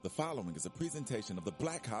The following is a presentation of the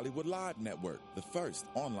Black Hollywood Live Network, the first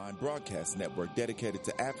online broadcast network dedicated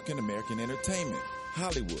to African American entertainment.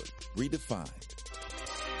 Hollywood redefined.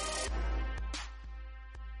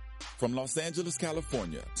 From Los Angeles,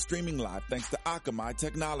 California, streaming live thanks to Akamai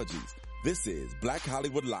Technologies, this is Black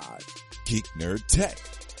Hollywood Live, Geek Nerd Tech,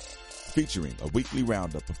 featuring a weekly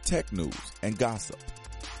roundup of tech news and gossip.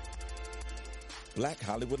 Black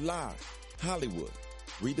Hollywood Live, Hollywood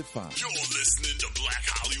redefined. You're listening to Black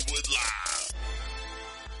Hollywood Live.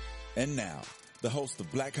 And now, the host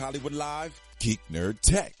of Black Hollywood Live, Geek Nerd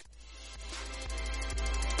Tech.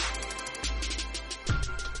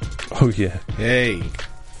 Oh, yeah. Hey.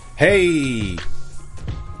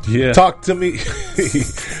 Yeah. Talk to me.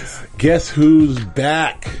 Guess who's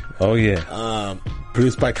back? Oh, yeah.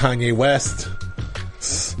 Produced by Kanye West.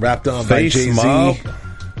 Rapped on by Face Jay-Z. Mob.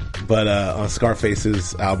 But on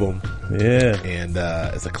Scarface's album. Yeah. And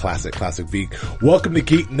it's a classic beat. Welcome to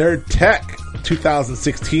Geek Nerd Tech.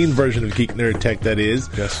 2016 version of Geek Nerd Tech, that is.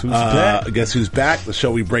 Guess who's back? Guess who's back? The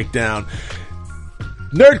show we break down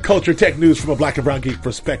nerd culture tech news from a black and brown geek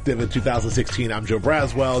perspective in 2016. I'm Joe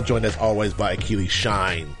Braswell, joined as always by Akili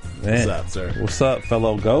Shine. Man. What's up, sir? What's up,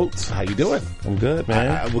 fellow goats? How you doing? I'm good,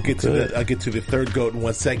 man. I'll get to the third goat in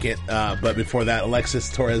 1 second. But before that,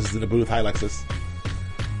 Alexis Torres is in the booth. Hi, Alexis.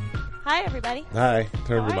 Hi, everybody. Hi.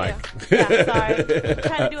 Turn How your are mic. you? Yeah, sorry. I'm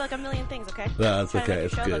trying to do like a million things, okay? No, that's Trying to okay. make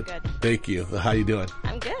It's your show good. look good. Thank you. How you doing?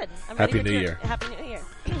 I'm good. I'm Happy ready New to Year. Happy New Year.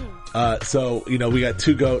 So, we got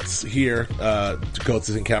two goats here. Goats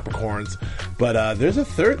is in Capricorns. But there's a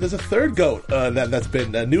third goat that's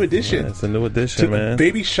been a new addition. Yeah, it's a new addition, man.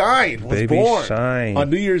 Baby Shine was Baby born Shine. on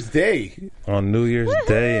New Year's Day. On New Year's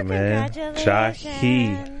Day, man.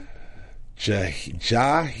 Congratulations.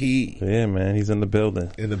 Jahi Yeah, man. He's in the building.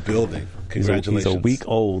 in the building. He's Congratulations. a week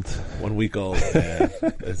old. 1 week old, man.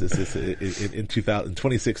 It's in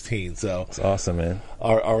 2016. So It's awesome, man.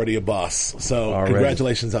 already a boss. So Already.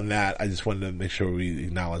 Congratulations on that. I just wanted to make sure we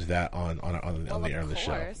acknowledge that on the air of the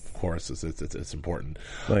show. course. Of course, it's important.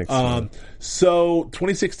 Thanks, man. So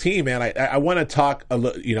 2016, man. I want to talk a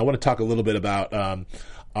little bit about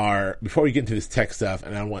before we get into this tech stuff,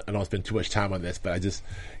 and I don't want to spend too much time on this, but I just,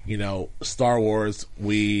 Star Wars,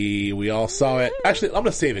 we all saw it. Actually, I'm going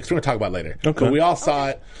to save it because we're going to talk about it later. Okay. But we all saw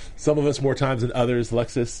it. Some of us more times than others.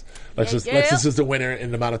 Lexus is the winner in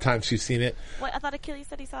the amount of times she's seen it. What? I thought Achilles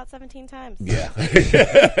said he saw it 17 times. Yeah.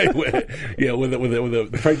 with a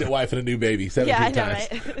pregnant wife and a new baby 17 Yeah, I know, times.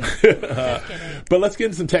 right? Just kidding. But let's get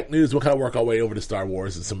into some tech news. We'll kind of work our way over to Star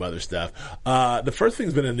Wars and some other stuff. The first thing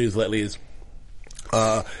that's been in the news lately is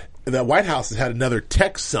the White House has had another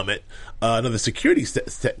tech summit, another security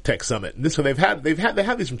tech summit. And this one they have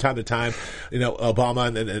these from time to time. Obama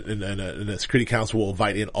and the Security Council will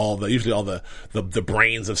invite in usually all the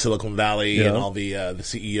brains of Silicon Valley and all the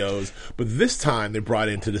CEOs. But this time they brought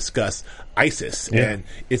in to discuss ISIS. Yeah. And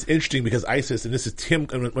it's interesting because ISIS, and this is Tim,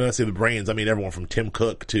 and when I say the brains, I mean everyone from Tim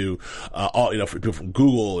Cook to people from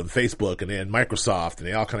Google and Facebook and Microsoft, and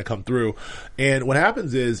they all kind of come through. And what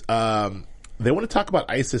happens is they want to talk about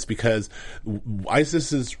ISIS because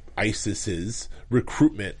ISIS's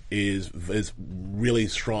recruitment is really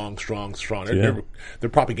strong. Their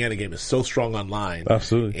propaganda game is so strong online.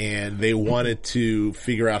 Absolutely. And they wanted to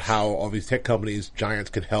figure out how all these tech companies,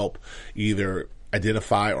 giants, could help either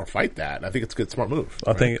identify or fight that. I think it's a good, smart move.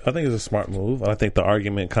 I think it's a smart move. I think the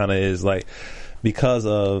argument kind of is like, because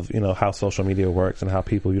of, how social media works and how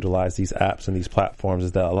people utilize these apps and these platforms,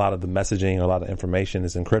 is that a lot of the messaging, a lot of information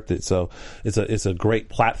is encrypted. So it's a great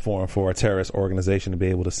platform for a terrorist organization to be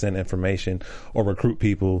able to send information or recruit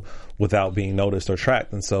people without being noticed or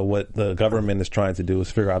tracked. And so what the government is trying to do is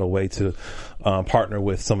figure out a way to partner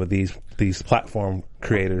with some of these platform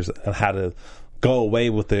creators on how to go away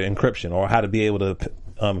with the encryption, or how to be able to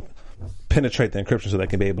penetrate the encryption so they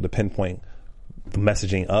can be able to pinpoint the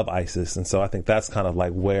messaging of ISIS. And so I think that's kind of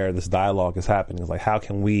like where this dialogue is happening. Is like, how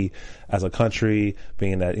can we as a country,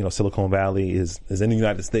 being that, Silicon Valley is in the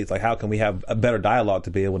United States, like how can we have a better dialogue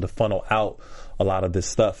to be able to funnel out a lot of this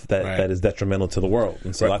stuff that is detrimental to the world.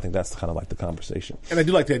 And so I think that's kind of like the conversation. And I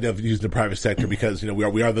do like the idea of using the private sector because,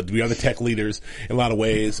 we are the tech leaders in a lot of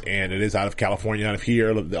ways, and it is out of California, out of here,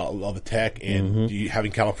 all the tech, and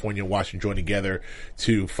having California and Washington join together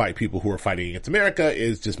to fight people who are fighting against America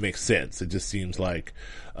just makes sense. It just seems like,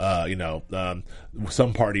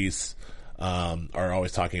 some parties are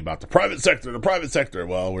always talking about the private sector.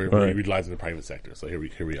 Well, we're utilizing the private sector, so here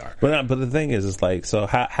we are. But the thing is like, so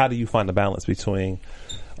how do you find the balance between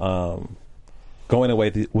going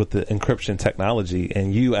away with the encryption technology,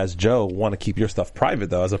 and you as Joe want to keep your stuff private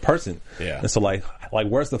though as a person? Yeah. And so like, Like,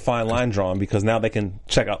 where's the fine line drawn? Because now they can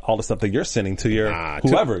check out all the stuff that you're sending to your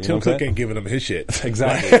whoever. Tim you know Cook ain't giving them his shit.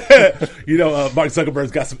 Exactly. Mark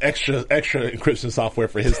Zuckerberg's got some extra encryption software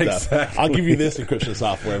for his stuff. Exactly. I'll give you this encryption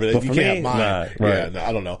software, but you for can't me, have mine. nah, Yeah, right. no,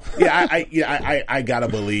 I don't know. Yeah, I gotta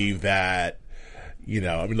believe that. You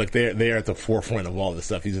know, I mean, look, they're at the forefront of all this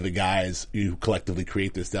stuff. These are the guys who collectively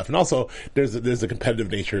create this stuff. And also, there's a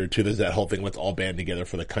competitive nature to there's that whole thing. Let's all band together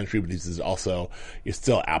for the country. But this is also, it's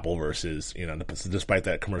still Apple versus, you know, despite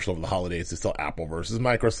that commercial over the holidays, it's still Apple versus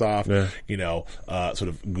Microsoft. Yeah. You know, sort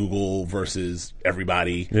of Google versus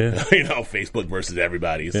everybody. Yeah. You know, Facebook versus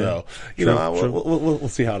everybody. Yeah. So, you know, we'll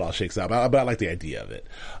see how it all shakes out. But I like the idea of it.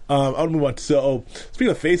 I'll move on. So,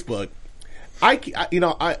 speaking of Facebook,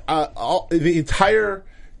 the entire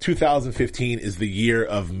 2015 is the year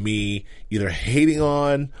of me either hating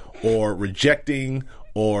on or rejecting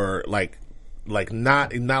or like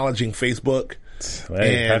not acknowledging Facebook.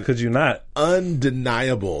 Hey, how could you not?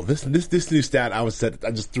 Undeniable. This new stat I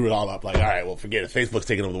just threw it all up. Like, all right, well, forget it. Facebook's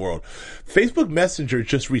taking over the world. Facebook Messenger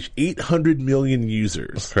just reached 800 million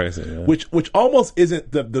users. That's crazy. Yeah. Which almost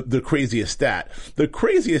isn't the craziest stat. The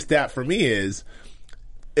craziest stat for me is,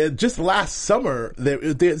 just last summer,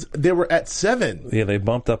 they were at 7. Yeah, they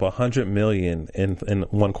bumped up 100 million in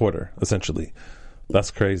one quarter, essentially.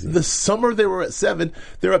 That's crazy. The summer they were at 7.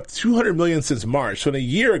 They're up 200 million since March. So in a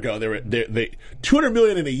year ago, they 200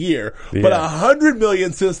 million in a year, but 100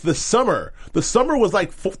 million since the summer. The summer was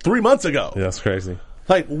like 3 months ago. Yeah, that's crazy.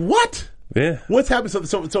 Like, what? Yeah. What's happened?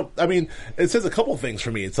 So, I mean, it says a couple of things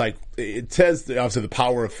for me. It's like, it says, obviously, the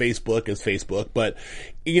power of Facebook is Facebook, but,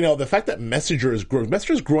 you know, the fact that Messenger is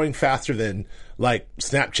growing faster than, like,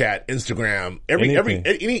 Snapchat, Instagram,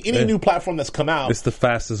 any new platform that's come out. It's the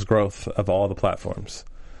fastest growth of all the platforms.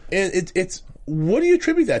 And it's, what do you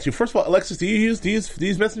attribute that to? First of all, Alexis, do you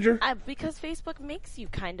use Messenger? Because Facebook makes you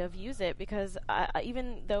kind of use it. Because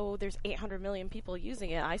even though there's 800 million people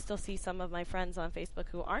using it, I still see some of my friends on Facebook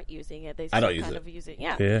who aren't using it. They still use it.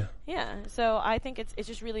 Yeah. So I think it's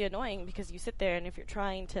just really annoying because you sit there and if you're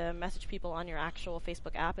trying to message people on your actual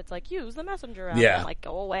Facebook app, it's like use the Messenger app. Yeah. And like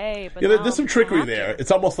go away. But there's some trickery there.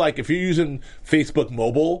 It's almost like if you're using Facebook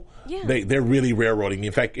mobile, they're really railroading.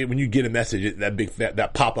 In fact, when you get a message,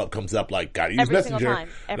 that pop up comes up like, gotta use every Messenger,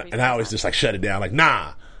 and I always just like shut it down, like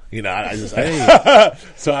nah, you know. I just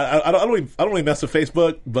so I don't really mess with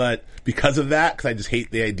Facebook, but because of that, because I just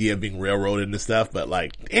hate the idea of being railroaded and stuff. But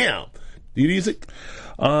like, damn, do you use it?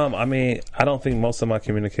 I mean, I don't think most of my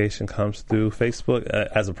communication comes through Facebook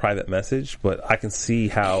as a private message, but I can see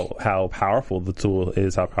how powerful the tool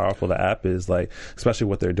is, how powerful the app is, like, especially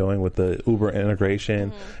what they're doing with the Uber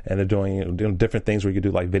integration, and they're doing different things where you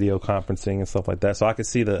can do like video conferencing and stuff like that. So I can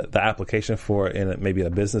see the application for it in maybe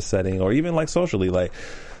a business setting or even like socially, like,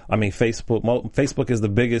 I mean, Facebook is the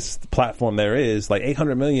biggest platform there is. Like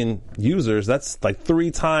 800 million users. That's like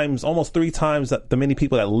almost three times the many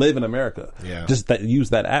people that live in America. Yeah. Just that use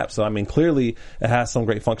that app. So I mean, clearly it has some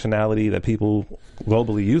great functionality that people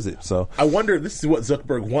globally use it. So I wonder. This is what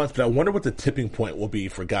Zuckerberg wants, but I wonder what the tipping point will be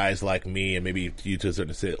for guys like me and maybe you to a certain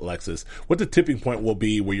extent, Alexis. What the tipping point will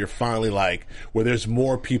be where you're finally like where there's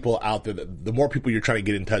more people out there. The more people you're trying to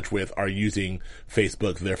get in touch with are using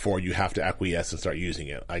Facebook. Therefore, you have to acquiesce and start using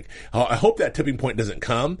it. Like, I hope that tipping point doesn't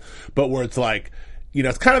come, but where it's like, you know,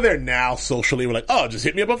 it's kind of there now socially. We're like, oh, just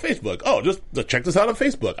hit me up on Facebook. Oh, just check this out on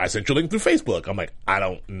Facebook. I sent you a link through Facebook. I'm like, I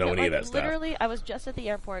don't know any of that stuff. Literally, I was just at the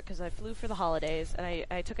airport because I flew for the holidays, and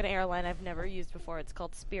I took an airline I've never used before. It's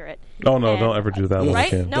called Spirit. Oh, no, don't ever do that. Right?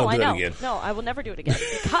 Again. No, Don't do I that know. again. No, I will never do it again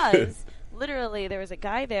because literally there was a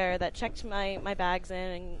guy there that checked my bags in,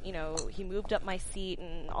 and you know, he moved up my seat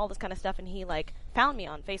and all this kind of stuff, and he like found me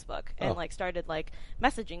on Facebook and like started like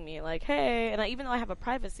messaging me like, hey, and even though I have a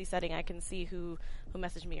privacy setting, I can see who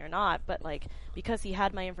messaged me or not, but like because he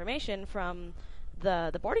had my information from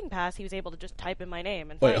the boarding pass, he was able to just type in my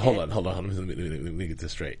name and Wait, find hold on. Let me get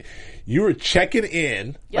this straight. You were checking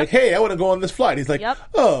in, Yep. like, hey, I want to go on this flight. He's like, Yep.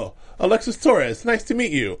 oh, Alexis Torres, nice to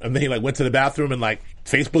meet you. And then he like went to the bathroom and like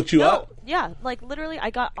Facebooked you up. Yeah, like literally,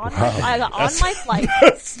 I got on my flight.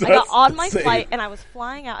 That's I got on my insane. flight, and I was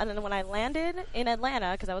flying out. And then when I landed in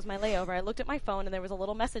Atlanta, because that was my layover, I looked at my phone, and there was a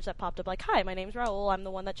little message that popped up like, "Hi, my name's Raul. I'm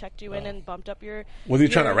the one that checked you in and bumped up your." Was he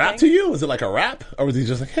trying to your rap thing." to you? Was it like a rap, or was he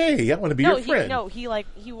just like, hey, I want to be your friend? He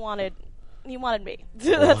wanted me.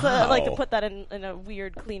 That's I like to Wow. put that in a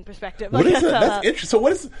weird, clean perspective. What Like, is that? That's interesting. So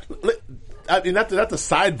what is? I mean, not the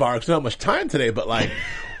sidebar because we don't have much time today, but like.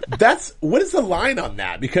 What is the line on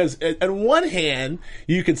that? Because on one hand,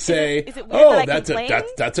 you could say, Is it weird that I complain?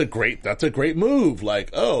 that's a great move.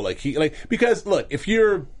 Like, because look, if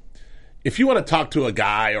you want to talk to a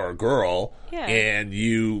guy or a girl, Yeah. and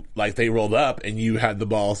you like they rolled up and you had the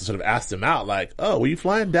balls to sort of ask them out, like, "Oh, were you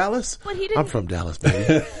flying Dallas?" But he didn't. I'm from Dallas,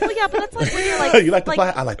 baby. Well, yeah, but that's like when you're like, You like to fly?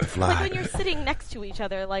 I like to fly. Like when you're sitting next to each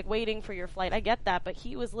other, like waiting for your flight. I get that, but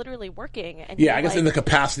he was literally working. And Yeah, he, I guess like, in the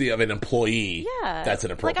capacity of an employee, yeah, that's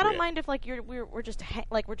inappropriate. Like I don't mind if like we're just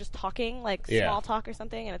we're just talking like Yeah. small talk or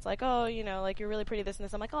something, and it's like, oh, you know, like you're really pretty, this and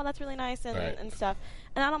this. I'm like, oh, that's really nice and Right. and stuff.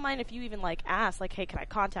 And I don't mind if you even like ask, like, hey, can I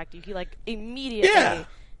contact you? He like immediately Yeah.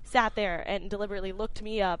 sat there and deliberately looked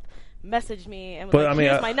me up, messaged me, and was But, like, I mean,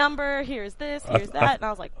 here's my number, here's this, here's that, and I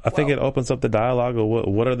was like, I think whoa. it opens up the dialogue of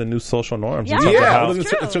what are the new social norms. Yeah. in terms of Yeah, how, well, It's it's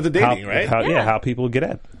true. sort of dating, right? Yeah. how people get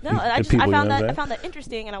at No, I the just people, I found you know that what I I'm found that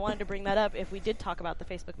interesting, and I wanted to bring that up if we did talk about the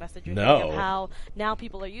Facebook Messenger No. thing of how now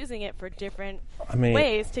people are using it for different I mean-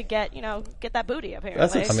 ways to get that booty. Apparently,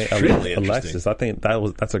 That's I mean, Extremely Alexis, I think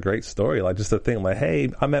that's a great story. Like, just to think, like, hey,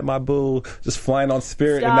 I met my boo just flying on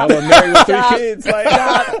Spirit, Stop. and now we're married with 3 Stop. kids. Like,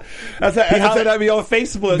 That's he said that'd be on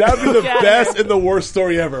Facebook. That'd be the Get outta best here. and the worst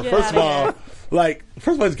story ever. Get First of outta all, here. like,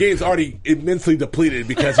 first of all, his game's already immensely depleted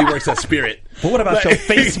because he works at Spirit. But what about your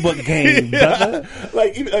Facebook game, brother?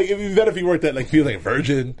 Like, it'd be better if he worked at, like, he was like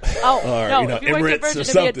Virgin. Oh or, no! you know, if you worked at Emirates or Virgin, it'd be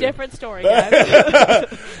a something. different story, guys.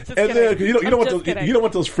 Just And kidding. then, 'cause you don't I'm want just those, you kidding. don't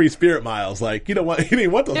want those free Spirit miles. Like, you didn't want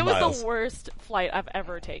those It was miles. the worst flight I've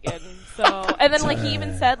ever taken. So, and then like he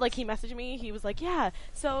even said, like he messaged me. He was like, "Yeah,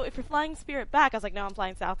 so if you're flying Spirit back," I was like, "No, I'm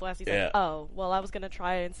flying Southwest." He's Yeah. like, "Oh, well, I was gonna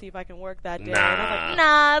try and see if I can work that day." Nah. And I was like,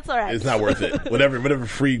 "Nah, it's all right. It's not worth it. Whatever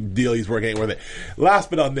free deal he's working ain't worth it. Last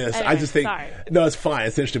but on this, I Anyway, just think sorry. no, it's fine.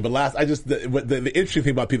 It's interesting. But the interesting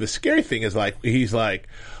thing about people, the scary thing is like he's like,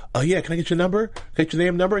 oh yeah, can I get your number? Can I get your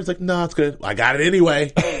name number? He's like, no, it's good. I got it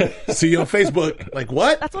anyway. See you on Facebook. Like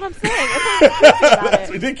what? That's what I'm saying. That's what I'm crazy about That's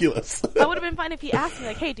it. ridiculous. I would have been fine if he asked me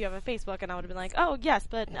like, "Hey, do you have a Facebook?" And I would have been like, "Oh, yes,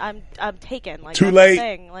 but I'm taken." Like Too that's late. The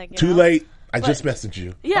thing. Like, you Too know? late. I But- just messaged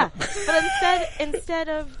you. Yeah, but instead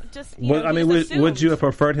of just Well, I mean, would you have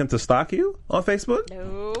preferred him to stalk you on Facebook?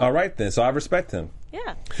 No. All right, then. So I respect him.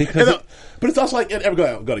 Yeah. Because But it's also like, go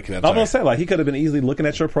to Ken. I'm gonna say, like, he could have been easily looking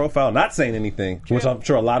at your profile, not saying anything, which I'm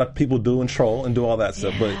sure a lot of people do and troll and do all that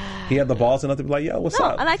stuff. But he had the balls enough to be like, "Yo, what's No,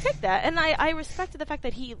 up?" and I take that, and I respected the fact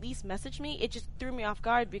that he at least messaged me. It just threw me off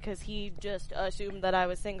guard because he just assumed that I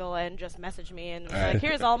was single and just messaged me and was like,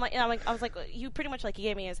 "Here's all my." And I was like, "You pretty much like he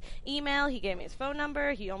gave me his email, he gave me his phone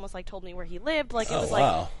number, he almost like told me where he lived. Like it was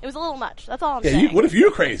wow. like it was a little much. That's all I'm Yeah, saying." what if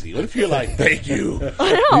you're crazy? What if you're like, thank you?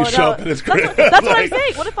 No, you show no. up in his That's crib. what, that's what I'm Like-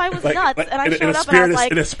 saying. What if I was like- nuts like and I in a showed up and I spirit, was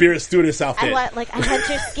like, in a spirit stewardess outfit? I want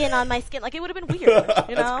your skin on my skin. Like it would have been weird.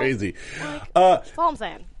 You know? That's crazy. That's all I'm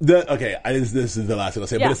saying. Okay, this is the last thing I'll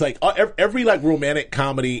say, Yeah. but it's like every like romantic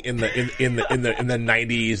comedy in the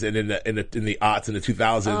 90s and in the aughts and the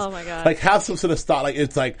 2000s. Oh my God. Like have some sort of thought. Like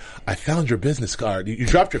it's like I found your business card. You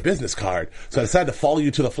dropped your business card, so I decided to follow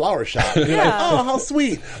you to the flower shop. And you're like, Yeah. oh, how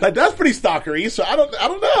sweet! Like that's pretty stalkery. So I don't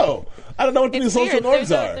know. I don't know what the new It's social weird. norms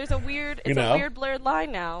There's are. a weird, You it's know? a weird blurred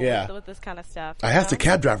line now Yeah. with this kind of stuff. I you asked the know?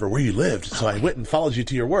 cab driver where you lived, so I went and followed you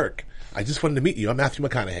to your work. I just wanted to meet you. I'm Matthew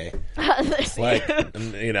McConaughey. Like,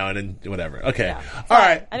 and then whatever. Okay. Yeah. All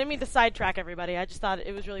right. I didn't mean to sidetrack everybody. I just thought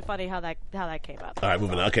it was really funny how that came up. All right,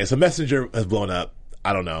 moving on. Okay, so Messenger has blown up.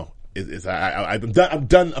 I don't know.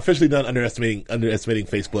 I'm officially done underestimating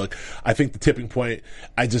Facebook. I think the tipping point.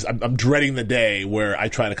 I'm dreading the day where I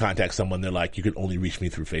try to contact someone. They're like, you can only reach me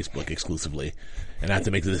through Facebook exclusively, and I have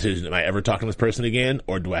to make the decision: am I ever talking to this person again,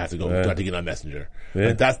 or do I have to go? Do I have to get on Messenger?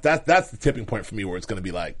 Yeah. Like, that's the tipping point for me, where it's going to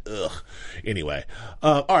be like, ugh. Anyway,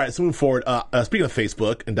 all right. So moving forward, speaking of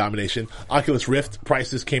Facebook and domination, Oculus Rift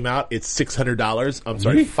prices came out. It's $600. I'm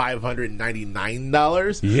sorry,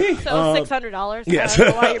 $599. Yeah. So $600. Yes. I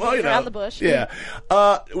don't know why you're Well, beating around the bush. Yeah.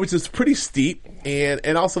 Which is pretty steep.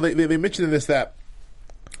 And also they mentioned in this that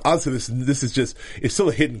honestly this is just, it's still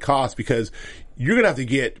a hidden cost because you're going to have to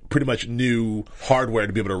get pretty much new hardware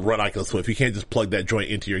to be able to run Oculus Swift. You can't just plug that joint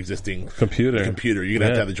into your existing Computer. You're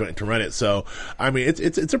going to have the joint to run it. So, I mean,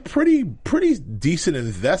 it's a pretty decent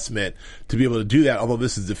investment to be able to do that. Although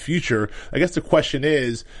this is the future, I guess the question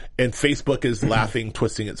is, and Facebook is laughing,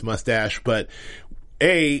 twisting its mustache, but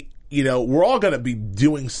we're all going to be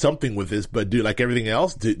doing something with this, but like everything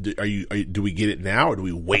else, do we get it now or do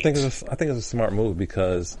we wait? I think it's a smart move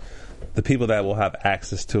because the people that will have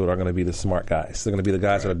access to it are going to be the smart guys. They're going to be the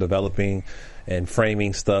guys that are developing and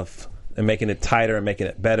framing stuff and making it tighter and making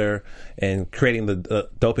it better and creating the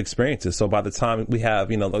dope experiences. So by the time we have,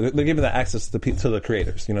 they're giving the access to the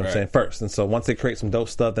creators, you know what I'm saying, first. And so once they create some dope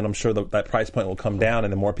stuff, then I'm sure that price point will come down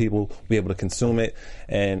and then more people will be able to consume it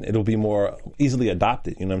and it'll be more easily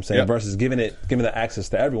adopted, you know what I'm saying, versus giving the access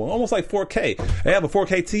to everyone. Almost like 4K. They have a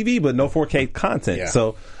 4K TV, but no 4K content. Yeah.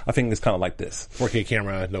 So I think it's kind of like this. 4K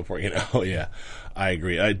camera, no 4K. Oh, yeah. I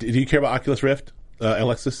agree. Do you care about Oculus Rift,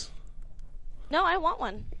 Alexis? No, I want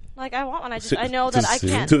one. Like, I want one. I know that I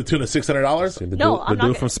can't. To the tune of $600? No, I'm not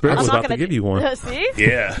dude from Spirit was about to give you one. See?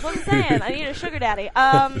 Yeah. That's what I'm saying. I need a sugar daddy.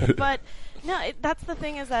 But no, that's the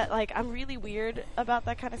thing is that, like, I'm really weird about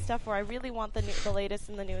that kind of stuff where I really want the latest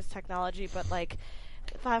and the newest technology, but, like,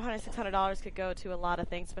 $500, $600 could go to a lot of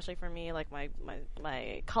things, especially for me, like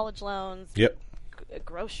my college loans. Yep.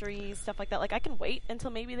 Groceries, stuff like that. Like, I can wait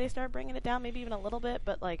until maybe they start bringing it down, maybe even a little bit,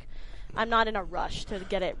 but, like, I'm not in a rush to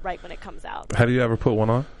get it right when it comes out. Have you ever put one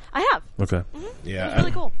on? I have. Okay. Mm-hmm. Yeah. It was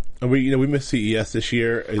really cool. We missed CES this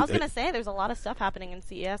year. I was going to say, there's a lot of stuff happening in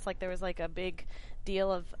CES. Like, there was, like, a big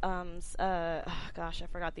deal of, gosh, I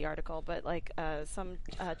forgot the article, but, like, some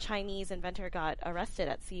Chinese inventor got arrested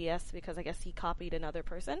at CES because I guess he copied another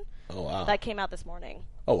person. Oh, wow. That came out this morning.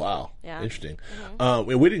 Oh, wow. Yeah. Interesting.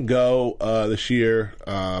 We didn't go this year,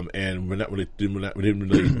 and we didn't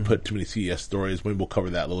really put too many CES stories. Maybe we'll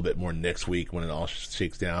cover that a little bit more next week when it all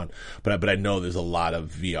shakes down. But I know there's a lot of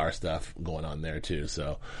VR stuff going on there, too.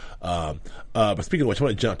 So, but speaking of which, I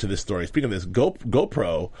want to jump to this story. Speaking of this,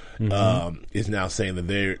 GoPro is now saying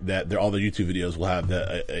that all their YouTube videos will have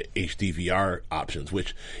the HD VR options,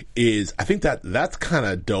 which is, I think that's kind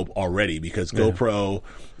of dope already because GoPro,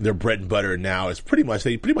 their bread and butter now is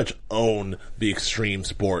they pretty much own the extreme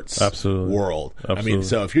sports world. Absolutely. I mean,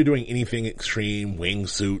 so if you're doing anything extreme,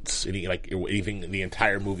 wingsuits, anything, the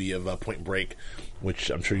entire movie of Point Break, which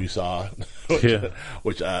I'm sure you saw,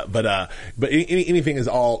 but anything is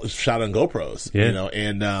all shot on GoPros,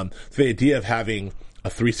 and the idea of having a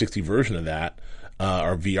 360 version of that,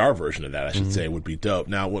 or VR version of that, I should say, would be dope.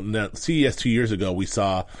 Now, CES 2 years ago, we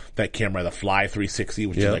saw that camera, the Fly 360,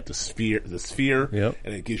 which is like the sphere,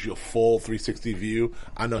 and it gives you a full 360 view.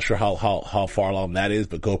 I'm not sure how far along that is,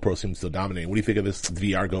 but GoPro seems to dominate. What do you think of this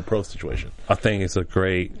VR GoPro situation? I think it's a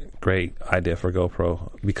great idea for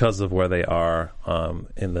GoPro because of where they are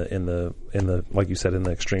in the like you said, in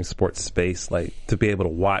the extreme sports space. Like, to be able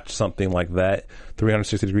to watch something like that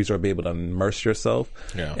 360 degrees or be able to immerse yourself,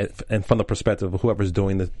 and from the perspective of whoever's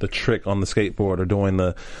doing the trick on the skateboard or doing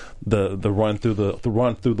the run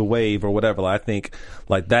through the wave or whatever. I think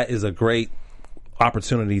like that is a great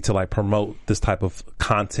opportunity to like promote this type of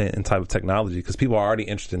content and type of technology because people are already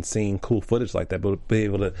interested in seeing cool footage like that, but be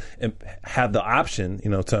able to have the option,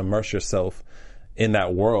 to immerse yourself in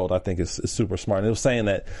that world, I think is super smart. And it was saying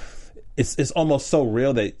that it's almost so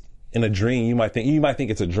real that in a dream you might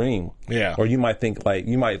think it's a dream, or you might think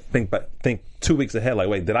 2 weeks ahead, like,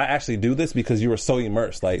 wait, did I actually do this? Because you were so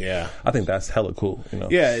immersed. Like, I think that's hella cool.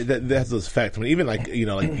 Yeah, that's those effects. I mean, even like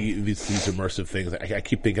these immersive things. I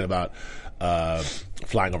keep thinking about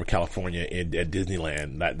flying over California at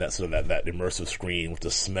Disneyland. That sort of that immersive screen with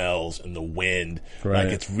the smells and the wind. Right.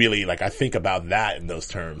 Like, it's really like I think about that in those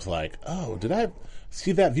terms. Like, oh, did I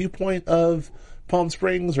see that viewpoint of Palm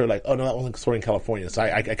Springs, or like, oh no, that wasn't Southern California. So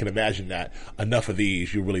I can imagine that enough of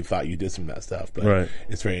these, you really thought you did some of that stuff. But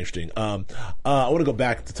it's very interesting. I want to go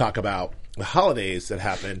back to talk about the holidays that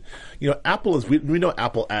happen. Apple is, we know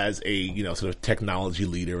Apple as a, sort of technology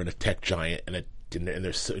leader and a tech giant and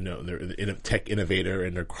they're a tech innovator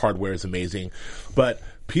and their hardware is amazing. But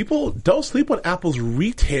people don't sleep on Apple's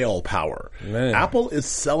retail power. Man. Apple is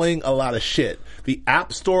selling a lot of shit. The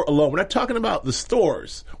App Store alone, we're not talking about the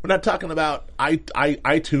stores. We're not talking about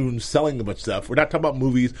iTunes selling a bunch of stuff. We're not talking about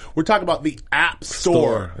movies. We're talking about the App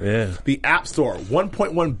Store. Yeah. The App Store,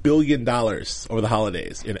 $1.1 billion over the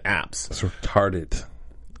holidays in apps. That's retarded.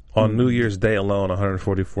 On New Year's Day alone,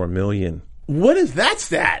 144 million. What is that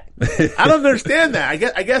stat? I don't understand that.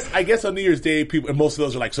 I guess on New Year's Day, people, and most of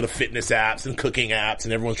those are like sort of fitness apps and cooking apps,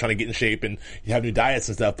 and everyone's trying to get in shape and you have new diets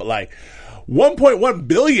and stuff. But like, 1.1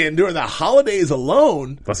 billion during the holidays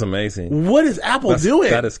alone. That's amazing. What is Apple doing?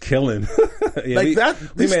 That is killing. We made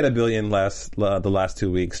 $1 billion the last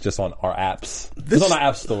 2 weeks just on our apps. It's on our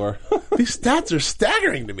App Store. These stats are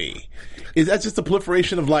staggering to me. Is that just a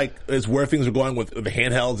proliferation of is where things are going with the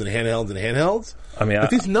handhelds and handhelds and handhelds? I mean,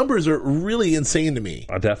 these numbers are really insane to me.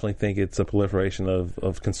 I definitely think it's a proliferation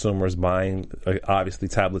of consumers buying, obviously,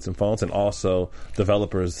 tablets and phones, and also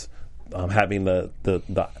developers having the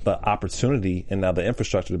opportunity and now the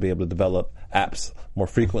infrastructure to be able to develop apps more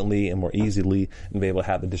frequently and more easily and be able to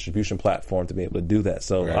have the distribution platform to be able to do that.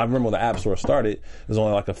 So I remember when the App Store started, it was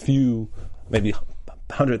only like a few, maybe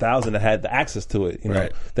 100,000 that had the access to it,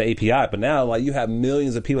 the API. But now, like, you have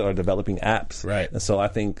millions of people that are developing apps, and so I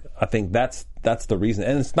think that's the reason.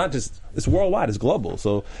 And it's not just, it's worldwide, it's global.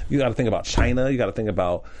 So you got to think about China, you got to think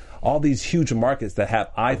about all these huge markets that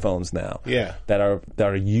have iPhones now, that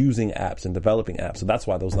are using apps and developing apps. So that's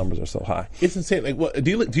why those numbers are so high. It's insane. Like, what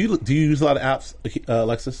do you use a lot of apps,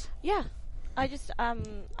 Alexis? Yeah.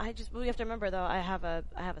 we have to remember though. I have a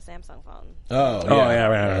Samsung phone.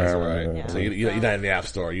 Right. Yeah. So you're not in the App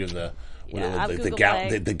Store. You're in the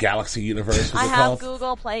the Galaxy universe. I have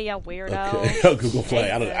Google Play. Yeah, weirdo. Okay. Google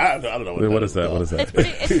Play. I don't know. What is that? What is that?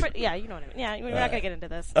 It's pretty. Yeah, you know what I mean. Yeah, we're not gonna get into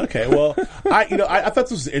this. Okay. Well, I thought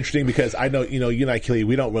this was interesting because I know you and I, Kelly,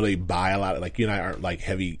 we don't really buy a lot. Like you and I aren't like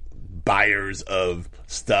heavy buyers of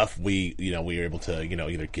stuff. We are able to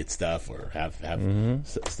either get stuff or have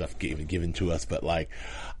stuff given to us. But like,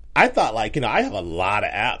 I thought I have a lot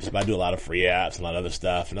of apps, but I do a lot of free apps and a lot of other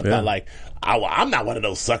stuff. And I thought I'm not one of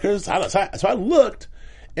those suckers. So I looked,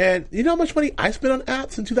 and you know how much money I spent on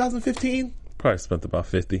apps in 2015? Probably spent about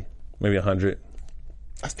 50, maybe 100.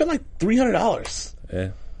 I spent like $300.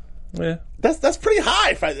 Yeah. That's pretty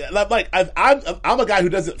high. I'm a guy who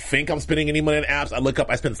doesn't think I'm spending any money on apps. I look up,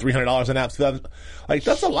 I spent $300 on apps. Like,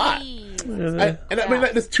 that's a lot. I mean,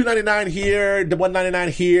 there's $2.99 here, the $1.99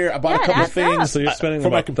 here. I bought a couple of things. So you're spending for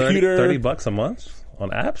about my computer. $30 a month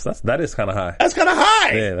on apps? That is kind of high. That's kind of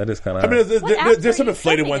high. Yeah, that is kind of high. I mean, there's some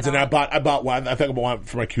inflated ones in there. I bought one. I think I bought one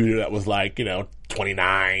for my computer that was like,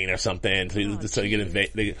 $29 or something. So you get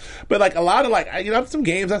invaded. But like a lot of I have some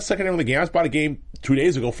games. I was sucking in on the game. I just bought a game 2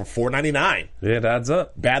 days ago for $4.99. Yeah, it adds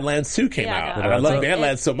up. Badlands 2 came out. No. And I love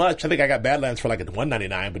Badlands so much. I think I got Badlands for like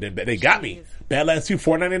 $1.99, but then they got me. Badlands 2,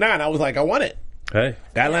 $4.99. I was like, I want it. Hey.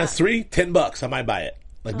 Badlands 3, $10. I might buy it.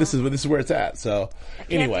 Like this is where it's at. So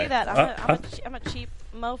anyway, can't do that. I'm a cheap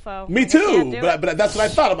mofo. Me too. But that's what I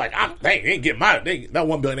thought. I'm like, they ain't getting that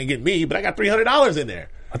 $1 billion ain't getting me. But I got $300 in there.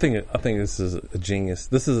 I think this is a genius.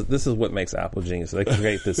 This is what makes Apple genius. They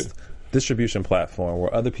create this distribution platform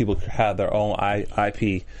where other people have their own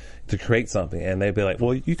IP to create something, and they'd be like,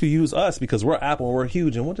 well, you could use us because we're Apple and we're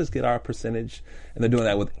huge, and we'll just get our percentage. And they're doing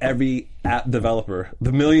that with every app developer,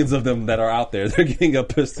 the millions of them that are out there. They're getting a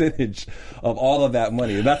percentage of all of that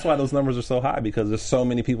money. And that's why those numbers are so high, because there's so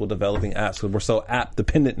many people developing apps. Because we're so app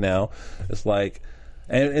dependent now. It's like,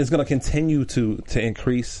 and it's going to continue to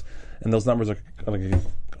increase, and those numbers are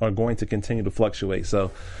going to continue to fluctuate.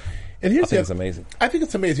 So, and I think it's amazing. I think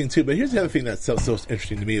it's amazing too. But here's the other thing that's so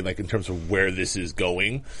interesting to me, like in terms of where this is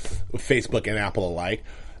going, with Facebook and Apple alike.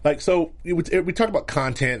 Like, so we talked about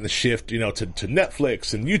content and the shift, to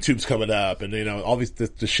Netflix and YouTube's coming up, and all these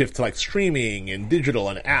the shift to like streaming and digital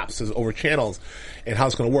and apps over channels, and how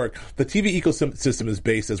it's going to work. The TV ecosystem is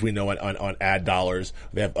based, as we know, on ad dollars.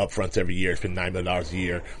 They have upfronts every year. It's been $9 billion a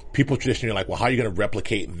year. People traditionally are like, well, how are you going to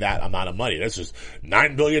replicate that amount of money? That's just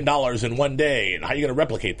 $9 billion in one day, and how are you going to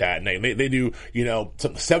replicate that? And they do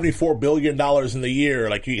 $74 billion in the year.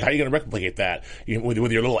 Like, how are you going to replicate that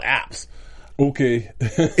with your little apps? Okay.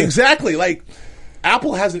 Exactly. Like,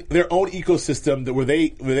 Apple has their own ecosystem where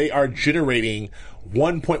they are generating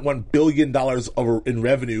 $1.1 billion in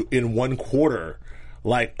revenue in one quarter,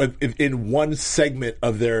 like in one segment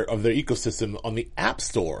of their ecosystem on the App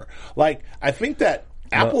Store. Like, I think that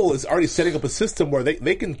Apple is already setting up a system where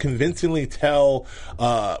they can convincingly tell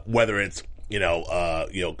whether it's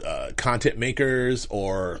content makers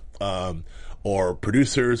or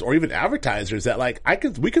producers or even advertisers that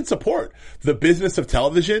we can support the business of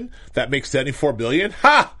television that makes $74 billion.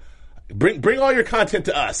 Ha! Bring all your content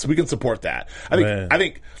to us. We can support that. I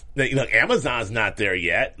think that, Amazon's not there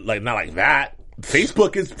yet. Like, not like that.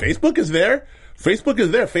 Facebook is there.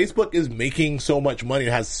 Facebook is making so much money.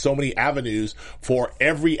 It has so many avenues for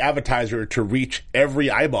every advertiser to reach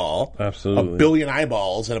every eyeball. Absolutely. 1 billion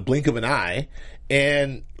eyeballs in a blink of an eye.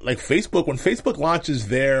 And like Facebook, when Facebook launches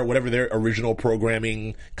their original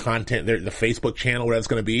programming content, the Facebook channel, where that's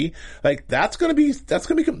going to be, like that's going to be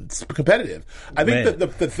competitive. I think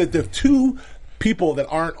that the two people that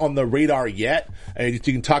aren't on the radar yet, and you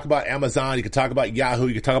can talk about Amazon, you can talk about Yahoo,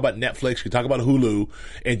 you can talk about Netflix, you can talk about Hulu,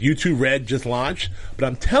 and YouTube Red just launched. But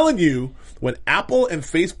I'm telling you, when Apple and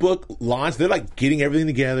Facebook launch, they're like getting everything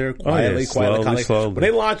together quietly. When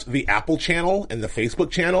they launch the Apple channel and the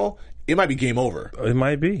Facebook channel, it might be game over. It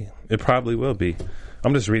might be. It probably will be.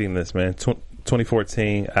 I'm just reading this, man.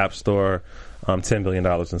 2014 App Store, $10 billion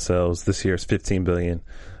in sales. This year it's $15 billion.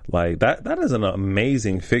 Like that is an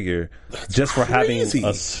amazing figure just for having crazy.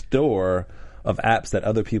 a store of apps that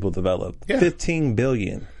other people develop. Yeah. 15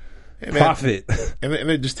 billion Hey, man. profit. And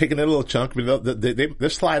they're just taking that little chunk. I mean, they're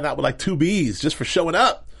sliding out with like 2 Bs just for showing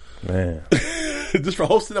up, Man, just for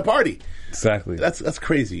hosting a party. exactly. That's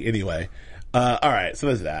crazy. Anyway, all right. So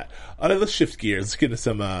there's that. Let's shift gears. Let's get into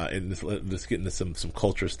some let's get into some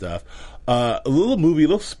culture stuff. A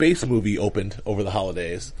little space movie opened over the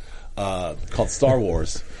holidays called Star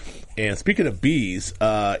Wars. And speaking of bees,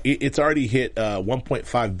 it's already hit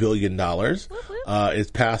 $1.5 billion.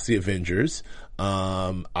 It's past the Avengers.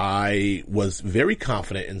 I was very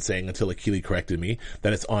confident in saying, until Akili corrected me,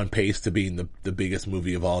 that it's on pace to being the biggest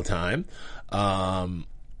movie of all time.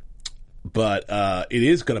 But it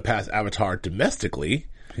is going to pass Avatar domestically.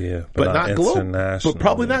 Yeah, But not international. but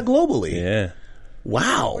probably not globally. Yeah.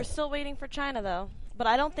 Wow. We're still waiting for China, though. But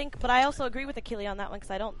I also agree with Akili on that one,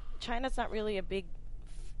 because China's not really a big,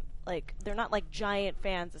 like, they're not like giant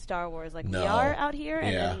fans of Star Wars like we No. are out here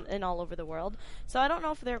Yeah. and all over the world. So I don't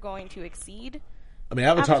know if they're going to exceed. I mean,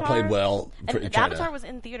 Avatar played well And in China. Avatar was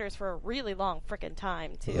in theaters for a really long frickin'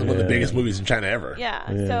 time too. One of the biggest movies in China ever. Yeah,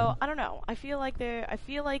 so I don't know. I feel like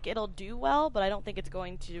it'll do well, but I don't think it's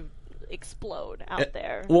going to explode out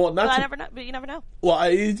there. well, not but to- never know. But you never know. Well,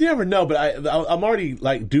 you never know, but I'm already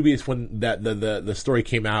like dubious when that the story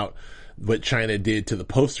came out. What China did to the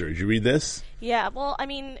poster. Did you read this? Yeah, well, I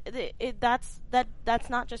mean, that's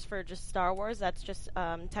not just for just Star Wars. That's just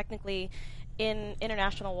technically in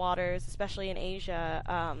international waters, especially in Asia,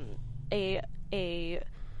 a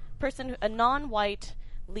person, a non-white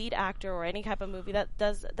lead actor or any type of movie that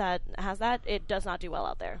has that, it does not do well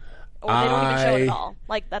out there. Or they don't even show it at all.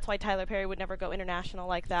 Like, that's why Tyler Perry would never go international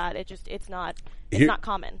like that. It's not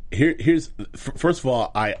common. Here's first of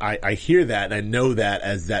all, I hear that and I know that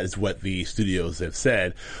that is what the studios have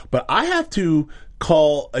said, but I have to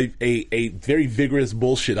call a very vigorous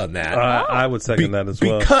bullshit on that. I would second that as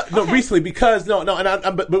well.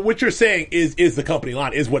 But what you're saying is the company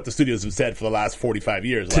line, is what the studios have said for the last 45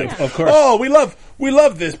 years. Like, Of course. oh, we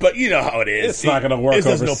love this, but you know how it is. It's not gonna work It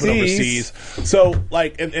doesn't open overseas. So,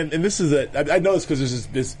 like, and this is I know this because there's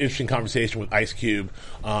this interesting conversation with Ice Cube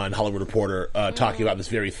on Hollywood Reporter, talking about this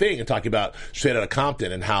very thing and talking about Straight Outta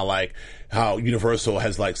Compton and how Universal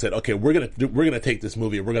has like said, okay, we're gonna take this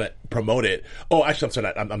movie and we're gonna promote it. Oh, actually, I'm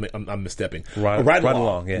sorry, I'm misstepping. Ride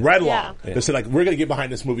Along, yeah. Ride Along. Yeah. They said like we're gonna get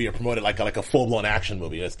behind this movie and promote it like a full blown action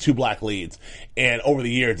movie. It's 2 black leads, and over the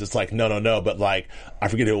years it's like no, but like I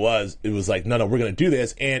forget who it was. It was like no, we're gonna do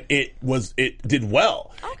this, and it did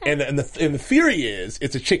well. Okay. And the theory is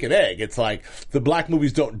it's a chicken egg. It's like the black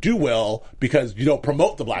movies don't do well because you don't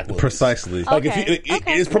promote the black movies. Precisely. Like Okay.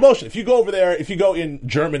 it's promotion. If you go over there, if you go in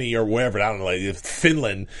Germany or wherever, I don't know, like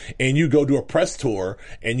Finland, and you go do a press tour,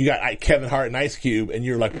 and you got Kevin Hart and Ice Cube, and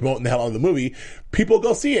you're like promoting the hell out of the movie, people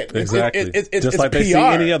go see it. Exactly. It's Just like PR. they see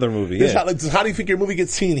any other movie, This yeah. how do you think your movie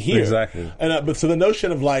gets seen here? Exactly. And but so the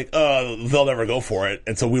notion of like, they'll never go for it,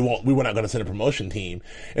 and so we were not going to send a promotion team,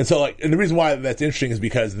 and so like, and the reason why that's interesting is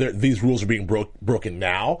because these rules are being broken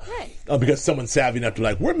now, Right. because someone's savvy enough to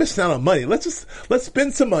like, we're missing out on money. Let's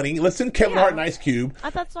spend some money. Let's send Kevin Hart and Ice Cube.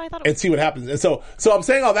 That's why I thought it And was. see what happens. And so I'm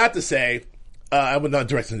saying all that to say, I would not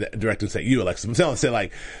directly say you, Alexis. I'm saying to say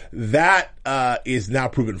like that is now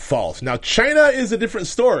proven false. Now China is a different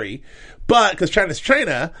story, but because China's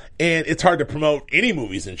China, and it's hard to promote any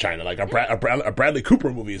movies in China. Like a Bradley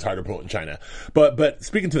Cooper movie is hard to promote in China. But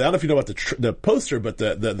speaking to that, I don't know if you know about the poster, but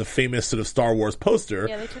the famous sort of Star Wars poster.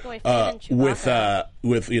 Yeah, they took away Finn and Chewbacca.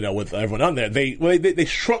 with everyone on there. They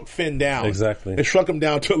shrunk Finn down. Exactly. They shrunk him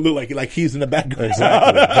down to look like he's in the background.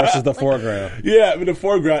 Exactly. Versus the foreground. Yeah, in the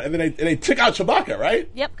foreground, and then they took out Chewbacca, right?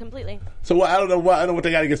 Yep, completely. So I don't know what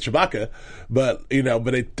they got against Chewbacca, but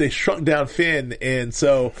they shrunk down Finn, and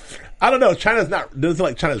so I don't know. Doesn't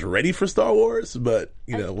like China's ready for Star Wars, but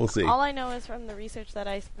we'll see. All I know is from the research that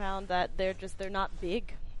I found that they're not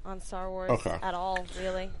big on Star Wars at all,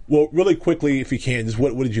 really. Well, really quickly, if you can, just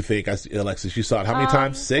what did you think, Alexis? You saw it how many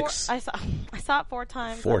times? 6? I saw it 4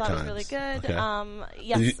 times. 4 I thought times. it was really good. Okay.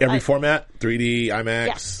 Yes, Every format, 3D, IMAX.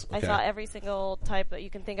 Yes, Okay. I saw every single type that you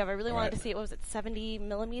can think of. I really wanted Right. to see it. What was it, 70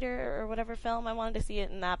 millimeter or whatever film? I wanted to see it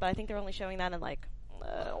in that, but I think they're only showing that in like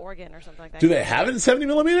Oregon or something like that. Do they have it in 70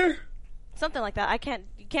 millimeter? Something like that.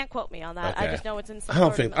 You can't quote me on that. I Okay. just know it's in. Some I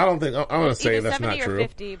don't sort of- think. I'm going to say either that's 70 not or true.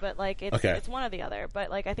 50, but like it's Okay. it's one or the other. But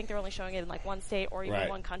like I think they're only showing it in like one state or even Right.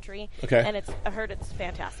 one country. Okay. And I heard it's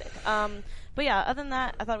fantastic. But yeah, other than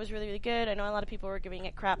that, I thought it was really, really good. I know a lot of people were giving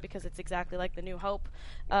it crap because it's exactly like the New Hope.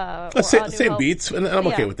 Same beats, and I'm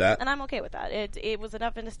okay with that. And I'm okay with that. It was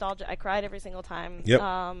enough of nostalgia. I cried every single time. Yep.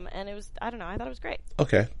 And it was, I don't know, I thought it was great.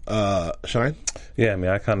 Okay. Shine? Yeah, I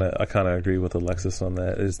mean, I kind of agree with Alexis on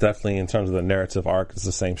that. It's definitely, in terms of the narrative arc, it's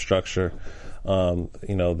the same structure.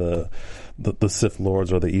 The Sith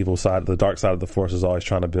Lords, or the evil side, the dark side of the Force, is always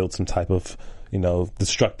trying to build some type of,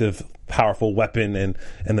 destructive, powerful weapon, and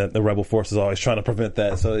the Rebel Force is always trying to prevent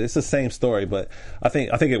that. So it's the same story, but I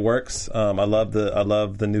think it works. I love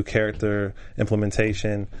the new character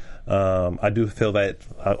implementation. I do feel that,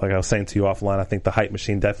 like I was saying to you offline, I think the hype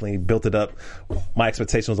machine definitely built it up. My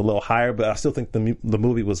expectation was a little higher, but I still think the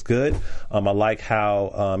movie was good. I like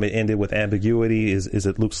how it ended with ambiguity. Is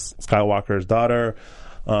it Luke Skywalker's daughter?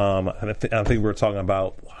 And I think we were talking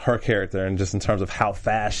about her character, and just in terms of how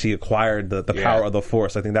fast she acquired the power of the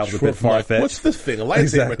Force. I think that was a bit far-fetched. What's this thing? A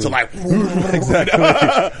lightsaber to like... Exactly.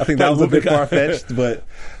 I think that was a bit far-fetched, but...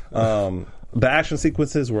 the action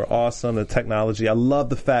sequences were awesome. The technology, I love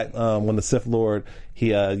the fact when the Sith Lord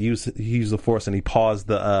he used the Force and he paused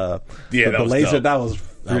the laser. Dope. That was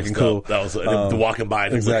freaking cool. That was walking by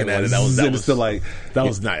and looking at it. That was nice. That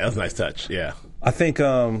was a nice touch. Yeah, I think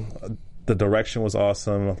the direction was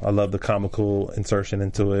awesome. I love the comical insertion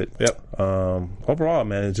into it. Yep. Overall,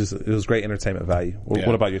 man, it was great entertainment value.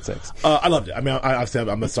 What about your takes? I loved it. I mean, obviously,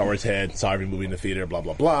 I'm a Star Wars head. Saw every movie in the theater. Blah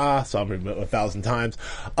blah blah. Saw every 1,000 times.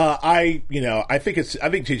 I think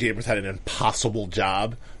J.J. Abrams had an impossible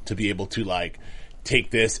job to be able to like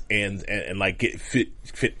take this and like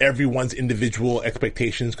fit everyone's individual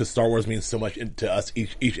expectations, because Star Wars means so much to us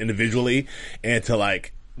each individually, and to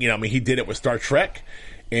like he did it with Star Trek.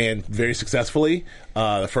 And very successfully,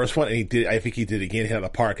 the first one, and I think he did again, hit out of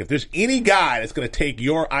the park. If there's any guy that's going to take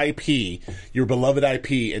your IP, your beloved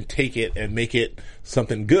IP, and take it and make it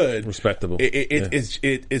something good, respectable, it's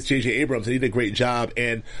J.J. Abrams, and he did a great job.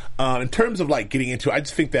 And in terms of like getting into it, I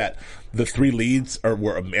just think that the three leads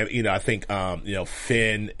were I think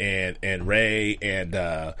Finn and Rey and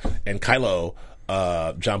Kylo.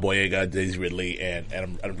 John Boyega, Daisy Ridley, and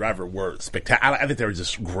Adam Driver were spectacular. I think they were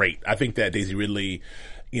just great. I think that Daisy Ridley,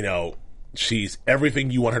 she's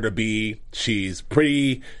everything you want her to be. She's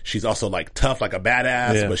pretty. She's also like tough, like a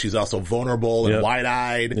badass, but she's also vulnerable and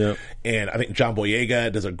wide-eyed. Yep. And I think John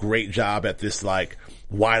Boyega does a great job at this like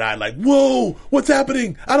wide-eyed, like, whoa, what's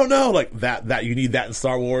happening? I don't know. Like that you need that in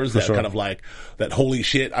Star Wars. That kind of like that holy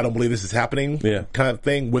shit, I don't believe this is happening kind of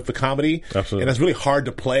thing with the comedy. Absolutely. And that's really hard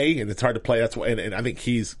to play, and it's hard to play. That's why, and I think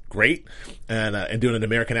he's great. And doing an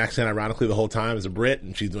American accent, ironically, the whole time as a Brit,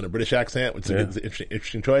 and she's doing a British accent, which is an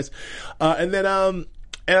interesting choice. And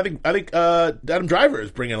I think Adam Driver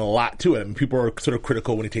is bringing a lot to it. I mean, people are sort of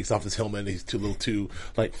critical when he takes off his helmet. He's a little too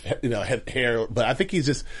like hair, but I think he's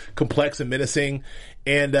just complex and menacing.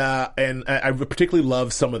 And I particularly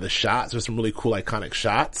love some of the shots. There's some really cool iconic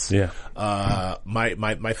shots. Yeah.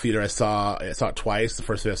 My theater, I saw it twice. The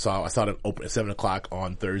first day I saw it open at 7:00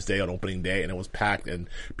 on Thursday on opening day, and it was packed, and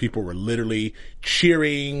people were literally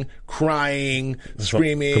cheering, crying,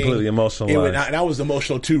 screaming, completely emotional. And I was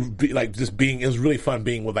emotional too. It was really fun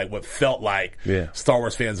being with like what felt like Star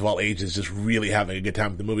Wars fans of all ages just really having a good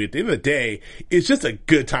time at the movie. At the end of the day, it's just a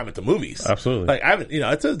good time at the movies. Absolutely. Like I haven't,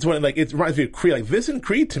 it's one like it reminds me of Creed. Like this and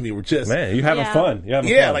Creed to me were just you're having fun. You're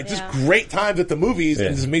having fun. Like just great times at the movies,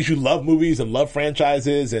 and just makes you love movies and love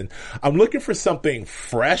franchises. And I'm looking for something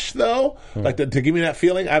fresh though, like to give me that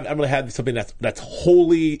feeling. I'm going to have something that's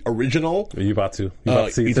wholly original. Are you about to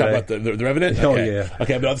see you talking about the Revenant? Oh okay. yeah.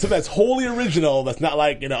 Okay, but something that's wholly original. That's not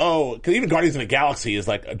like because even Guardians of the Galaxy is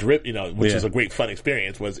like a drip, which is a great fun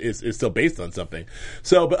experience. Is still based on something.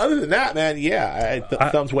 So, but other than that, man,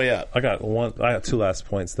 thumbs way up. I got two last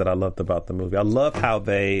points that I loved about the movie. I love how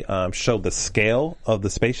they showed the scale of the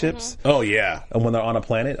spaceships. Mm-hmm. Oh yeah, and when they're on a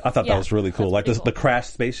planet, I thought that was really cool. Like the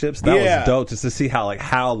crashed spaceships, that was dope. Just to see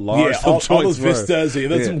how large all those were. vistas.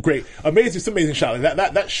 That's some amazing shot. Like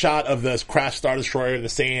that shot of this crashed Star Destroyer in the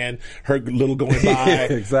sand, her little going by.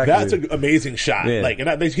 Exactly, that's an amazing shot. Yeah. Like, and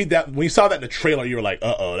when you saw that in the trailer, you were like,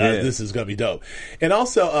 this is gonna be dope. And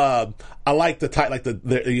also, I like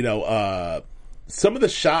some of the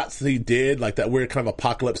shots that he did, like that weird kind of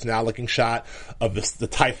apocalypse now looking shot of the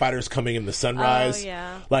TIE fighters coming in the sunrise. Oh,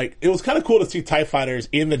 yeah. Like, it was kind of cool to see TIE fighters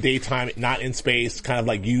in the daytime, not in space, kind of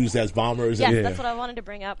like used as bombers. Yes, that's what I wanted to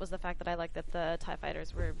bring up, was the fact that I like that the TIE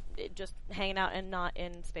fighters were just hanging out and not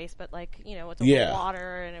in space, but like, it's over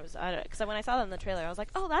water, and it was, because when I saw that in the trailer, I was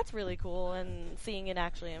like, oh, that's really cool, and seeing it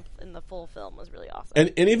actually in the full film was really awesome.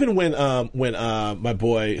 And even when my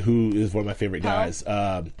boy, who is one of my favorite guys,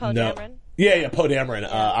 Poe Dameron? Yeah, Poe Dameron,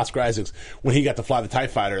 Oscar Isaacs, when he got to fly the TIE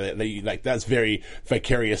Fighter, like that's very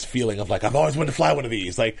vicarious feeling of like, I've always wanted to fly one of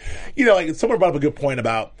these. Like, like someone brought up a good point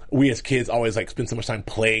about we as kids always like spend so much time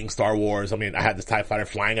playing Star Wars. I mean, I had this TIE Fighter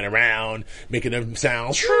flying it around, making them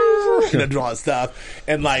sound, doing all that stuff.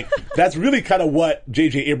 And like, that's really kind of what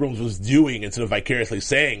J.J. Abrams was doing instead of vicariously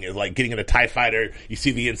saying is like getting in a TIE Fighter, you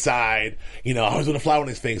see the inside, I was going to fly one of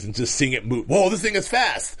these things and just seeing it move. Whoa, this thing is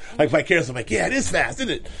fast. Like vicariously, I'm like, yeah, it is fast, isn't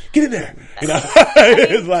it? Get in there.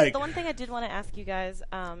 It's like the one thing I did want to ask you guys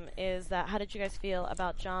is that how did you guys feel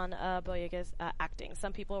about John Boyega's acting?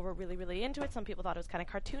 Some people were really, really into it. Some people thought it was kind of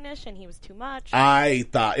cartoonish and he was too much. I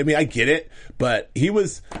get it, but he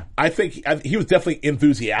was definitely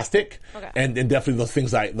enthusiastic, and definitely those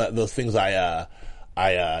things I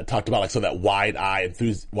talked about, like so that wide-eyed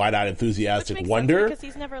enthusiastic wonder because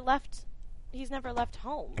he's never left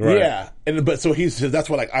home. Right. Yeah, so that's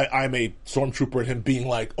why like I'm a stormtrooper and him being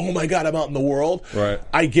like, oh my god, I'm out in the world. Right.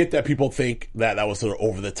 I get that people think that was sort of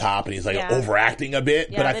over the top and he's like overacting a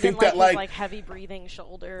bit, but I think that his, like heavy breathing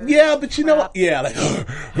shoulder. Yeah, but you know what? Yeah, like,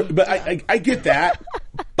 but I get that.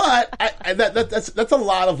 But that's a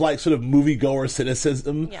lot of like sort of moviegoer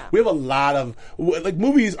cynicism. Yeah. We have a lot of like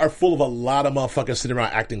movies are full of a lot of motherfuckers sitting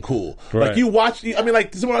around acting cool. Right. Like you watch, I mean,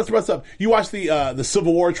 like someone else brought up. You watch the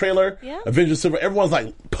Civil War trailer, Avengers Civil. Everyone's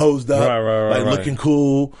like posed up, right. looking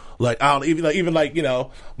cool. Like I don't even like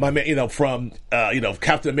my man from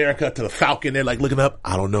Captain America to the Falcon. They're like looking up.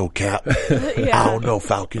 I don't know, Cap. I don't know,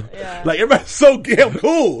 Falcon. Yeah. Like everybody's so damn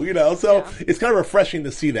cool, So it's kind of refreshing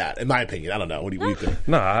to see that, in my opinion. I don't know. What do you think?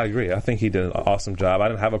 No, I agree. I think he did an awesome job. I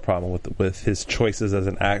didn't have a problem with his choices as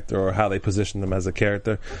an actor or how they positioned him as a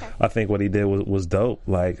character. Okay. I think what he did was dope.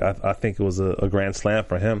 Like I think it was a grand slam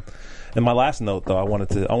for him. And my last note, though, I wanted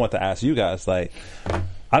to ask you guys, like,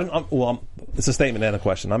 it's a statement and a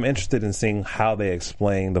question. I'm interested in seeing how they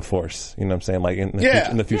explain the Force. You know what I'm saying? Like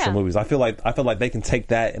in the future movies, I feel like they can take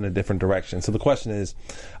that in a different direction. So the question is,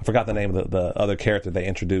 I forgot the name of the other character they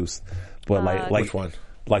introduced, but like which one?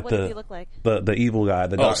 Like what does he look like? The evil guy,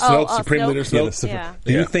 the dark Snoke, Supreme Leader Snoke. Yeah.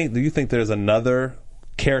 Do you think there's another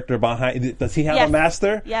character behind? Does he have a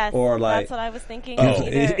master? Yes, or like that's what I was thinking.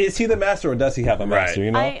 Is he the master or does he have a master?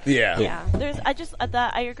 Right.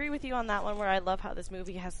 I agree with you on that one where I love how this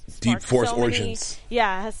movie has sparked deep Force origins.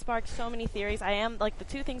 Has sparked so many theories. I am like the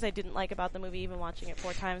two things I didn't like about the movie, even watching it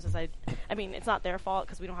 4 times, is I mean it's not their fault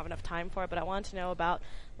because we don't have enough time for it, but I wanted to know about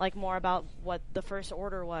more about what the First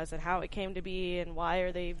Order was and how it came to be and why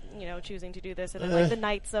are they choosing to do this, and then like the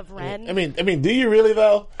Knights of Ren. I mean, do you really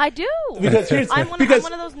though? I do, because I'm one of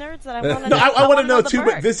those nerds that I want to know. I want to know too,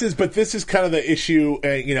 but this is kind of the issue.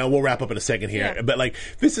 We'll wrap up in a second here, but like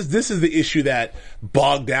this is the issue that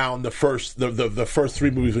bogged down the first 3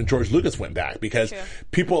 movies when George Lucas went back, because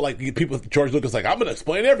George Lucas like, I'm going to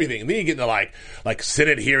explain everything, and then you get into like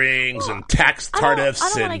Senate hearings and tax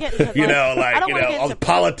tariffs and all the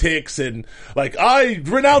politics and like, I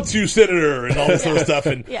renounce you, Senator, and all this sort of stuff,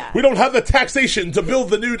 and we don't have the taxation to build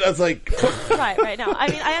the new. I was like, right. No, I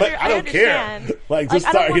mean, I don't understand. Care. Like, I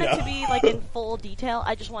don't want it to be like in full detail.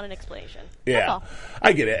 I just want an explanation. Yeah,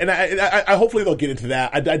 I get it, and I hopefully they'll get into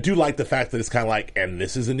that. I do like the fact that it's kind of like, and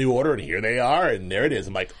this is a new order, and here they are, and there it is.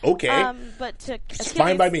 I'm like, okay, but it's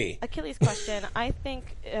fine by me. Achilles' question, I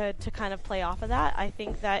think to kind of play off of that, I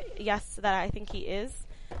think that I think he is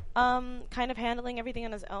kind of handling everything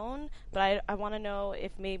on his own, but I want to know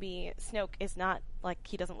if maybe Snoke is not like,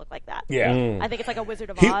 he doesn't look like that. Yeah. I think it's like a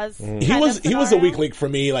Wizard of Oz. He was a weak link for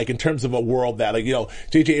me, like in terms of a world that, like,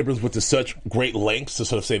 J.J. Abrams went to such great lengths to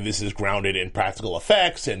sort of say this is grounded in practical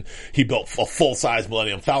effects, and he built a full-size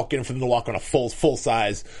Millennium Falcon for them to walk on a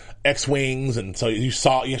full-size X-Wings, and so you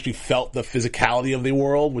actually felt the physicality of the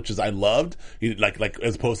world, which is I loved. Like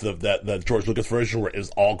as opposed to the George Lucas version where it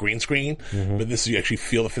was all green screen, but this you actually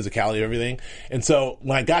feel the physicality of everything. And so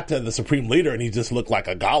when I got to the Supreme Leader and he just looked like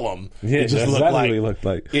a Gollum, it just looked like.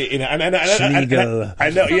 I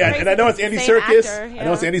know, and I know it's Andy Serkis. I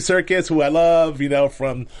know it's Andy Serkis, who I love,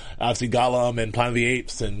 from obviously Gollum and Planet of the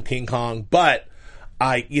Apes and King Kong, but.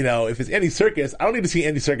 If it's Andy Serkis, I don't need to see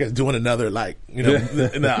Andy Serkis doing another,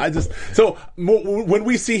 when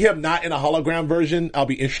we see him not in a hologram version, I'll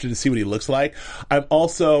be interested to see what he looks like. I'm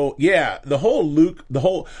also, the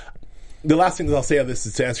last thing that I'll say on this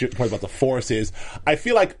is to answer your point about the Force is, I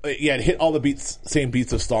feel like, it hit all the same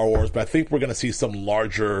beats of Star Wars, but I think we're going to see some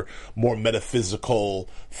larger, more metaphysical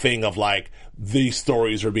thing of like, these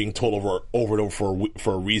stories are being told over and over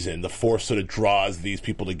for a reason. The Force sort of draws these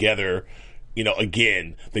people together.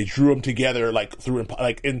 Again, they drew them together in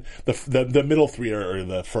the middle 3 or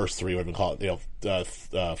the first 3, whatever you call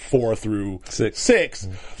it, 4 through 6.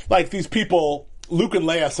 Like these people Luke and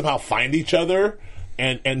Leia somehow find each other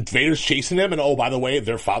and Vader's chasing them, and oh, by the way,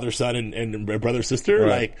 they're father, son, and brother, sister. Right.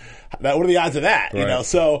 Like, that, what are the odds of that? You Right. know,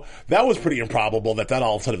 so that was pretty improbable that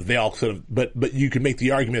all sort of, but you could make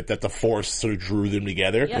the argument that the Force sort of drew them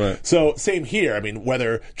together. Yep. Right. So, same here. I mean,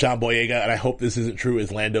 whether John Boyega, and I hope this isn't true,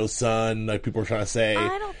 is Lando's son, like people are trying to say.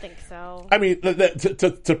 I don't think so. I mean,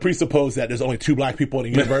 to presuppose that there's only 2 black people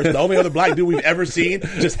in the universe, the only other black dude we've ever seen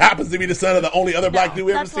just happens to be the son of the only other black dude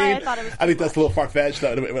we've ever that's why I seen. thought it was I think too that's a little far-fetched.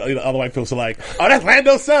 Other white folks are like, oh, that's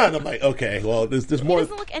Lando's son. I'm like, okay, well, there's He more.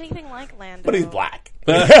 doesn't look anything like Lando. But he's black.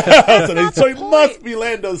 so he point. must be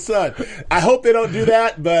Lando's son. I hope they don't do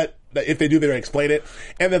that, but if they do, they're going to explain it.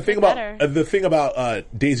 And the thing about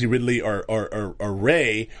Daisy Ridley or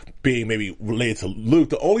Rey being maybe related to Luke,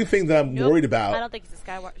 the only thing that I'm worried about. I don't think she's a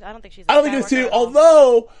Skywalker. I don't think she's. I don't think it's too.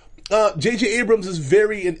 Although J.J. Abrams is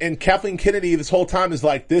and Kathleen Kennedy this whole time is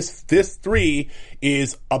like this 3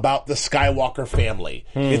 is about the Skywalker family.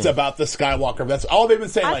 It's about the Skywalker. That's all they've been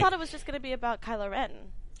saying. I like, thought it was just going to be about Kylo Ren.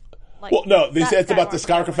 Like, well, no, they that said it's about the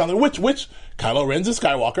Skywalker family, which Kylo Ren's a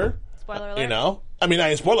Skywalker. Spoiler alert. You know, I mean, I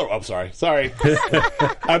ain't spoiler. I'm sorry.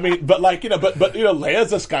 I mean, but like, but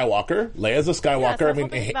Leia's a Skywalker. Yeah, so I mean,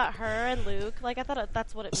 something about her and Luke. Like, I thought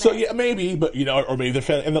that's what it meant. so yeah, maybe, but or maybe they're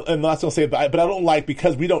fan. And the last thing I'll say, but I don't like,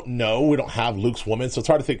 because we don't know, we don't have Luke's woman, so it's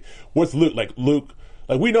hard to think what's Luke like.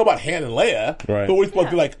 Like, we know about Han and Leia, Right. but we're supposed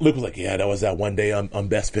to be like, Luke was like, yeah, that was that one day on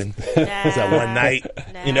Bespin. That was that one night,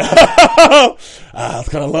 Nah. you know. I was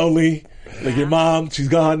kind of lonely. Like, your mom, she's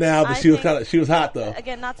gone now, but she was hot though.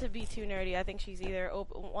 Again, not to be too nerdy, I think she's either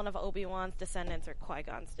one of Obi-Wan's descendants or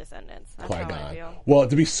Qui-Gon's descendants. That's how I Qui-Gon. feel. Well,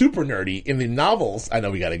 to be super nerdy, in the novels, I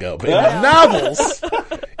know we gotta go, but in the novels,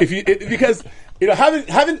 because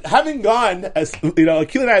having gone, as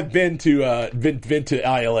Akil and I have been to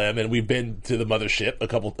ILM, and we've been to the mothership a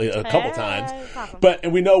couple times. Awesome.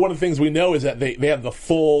 And we know one of the things we know is that they have the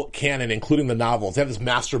full canon, including the novels. They have this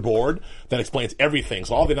master board that explains everything,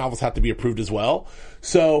 so all the novels have to be approved as well.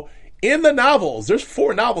 So in the novels, there's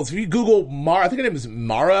 4 novels. If you Google Mara, I think her name is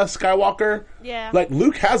Mara Skywalker. Yeah. Like,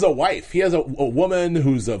 Luke has a wife. He has a woman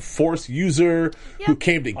who's a Force user who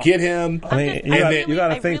came to get him. I mean, you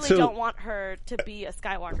gotta I think really too. don't want her to be a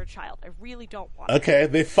Skywalker child. I really don't want her. Okay,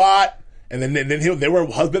 they fought, and then they were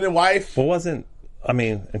husband and wife. Well, and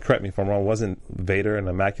correct me if I'm wrong,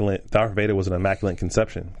 Darth Vader was an immaculate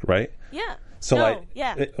conception, right? Yeah. So,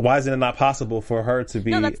 why is it not possible for her to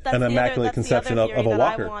be that's an immaculate conception of a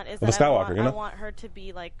Walker, of a Skywalker? I want her to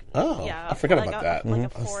be like, I forgot like about that. Like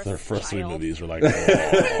a That's Force their first 3 child. movies were like,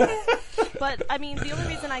 oh. But I mean, the only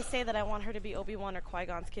reason I say that I want her to be Obi-Wan or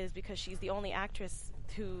Qui-Gon's kid is because she's the only actress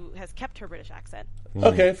who has kept her British accent.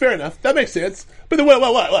 Okay, fair enough. That makes sense. But then what?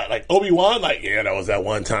 Like Obi-Wan? Like, yeah, that was that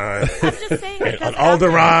one time. I'm just saying because on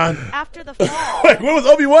Alderaan. after the fall. Like, where was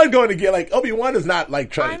Obi-Wan going to get? Like, Obi-Wan is not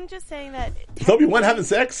like trying. I'm just saying that Is Obi-Wan having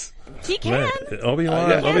sex? he can.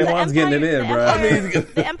 Obi-Wan's getting it in, bro.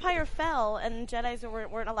 The Empire fell, and Jedi's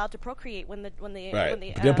weren't allowed to procreate when the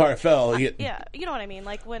Empire fell. Yeah, you know what I mean.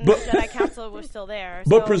 Like when the Jedi Council was still there.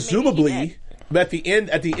 But so presumably, at the end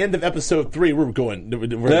of episode 3, we're going.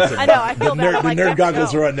 I know. I feel bad. The nerd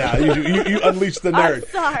goggles are on now. You unleashed the nerd. I'm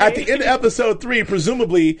sorry. At the end of episode 3,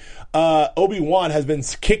 presumably, Obi-Wan has been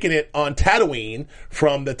kicking it on Tatooine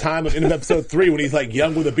from the time of end of episode 3 when he's like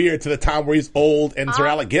young with a beard to the time where he's old and Sir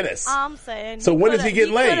Alec Guinness. I'm saying. So when is he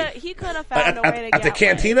getting laid? He could have found a way to get at the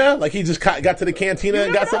cantina. laid. Like he just got to the cantina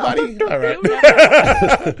and got somebody. All right. You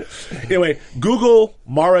never know. Anyway, Google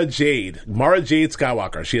Mara Jade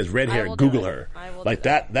Skywalker. She has red hair. will do Google it. her. I will Like do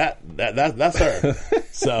that's her.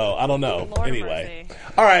 So I don't know. Lord Anyway, mercy.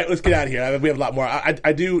 all right, let's get out of here. We have a lot more.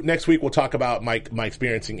 I do next week. We'll talk about my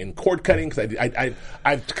experiencing in cord cutting because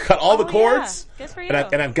I've cut all the cords. Yeah. Good for you.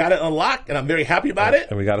 And I've got it unlocked, and I'm very happy about it.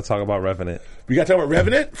 And we got to talk about Revenant. We got to talk about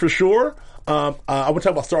Revenant for sure. I want to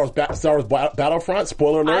talk about Star Wars Battlefront.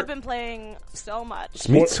 Spoiler alert. I've been playing so much.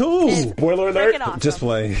 Me too. Spoiler alert. Freaking awesome. Just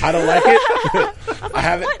playing. I don't like it.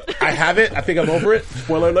 I haven't. I think I'm over it.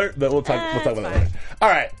 Spoiler alert. But we'll talk about that later. All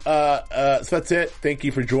right. So that's it. Thank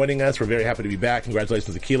you for joining us. We're very happy to be back.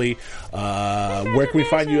 Congratulations, Akili. Where can we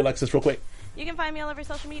find you, Alexis, real quick? You can find me all over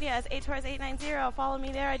social media as aTorres890. Follow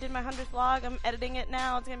me there. I did my 100th vlog. I'm editing it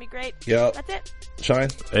now. It's going to be great. Yep. That's it. Shine?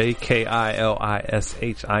 AKILISHINE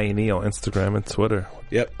on Instagram and Twitter.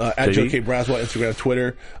 Yep. At Joe K. Braswell, Instagram,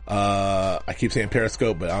 Twitter. I keep saying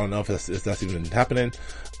Periscope, but I don't know if that's even happening.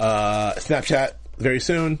 Snapchat very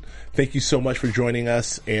soon. Thank you so much for joining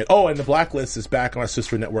us. And the Blacklist is back on our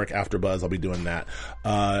sister network, AfterBuzz. I'll be doing that.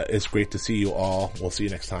 It's great to see you all. We'll see you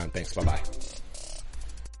next time. Thanks. Bye-bye.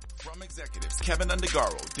 From executives Kevin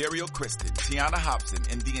Undergaro, Dario Kristen, Tiana Hobson,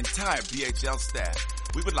 and the entire BHL staff,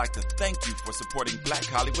 We would like to thank you for supporting Black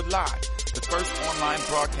Hollywood Live, the first online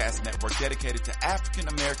broadcast network dedicated to African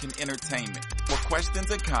American entertainment. For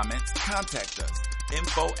questions and comments, contact us.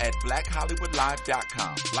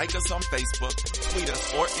 info@blackhollywoodlive.com. Like us on Facebook, tweet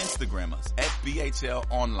us, or Instagram us at BHL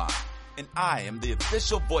Online. And I am the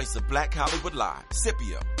official voice of Black Hollywood Live,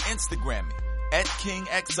 Scipio. Instagram me at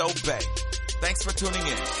KingXOBay. Thanks for tuning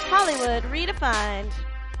in. Hollywood Redefined.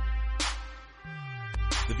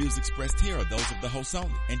 The views expressed here are those of the host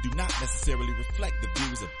only and do not necessarily reflect the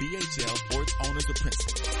views of BHL or its owners or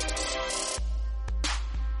principals.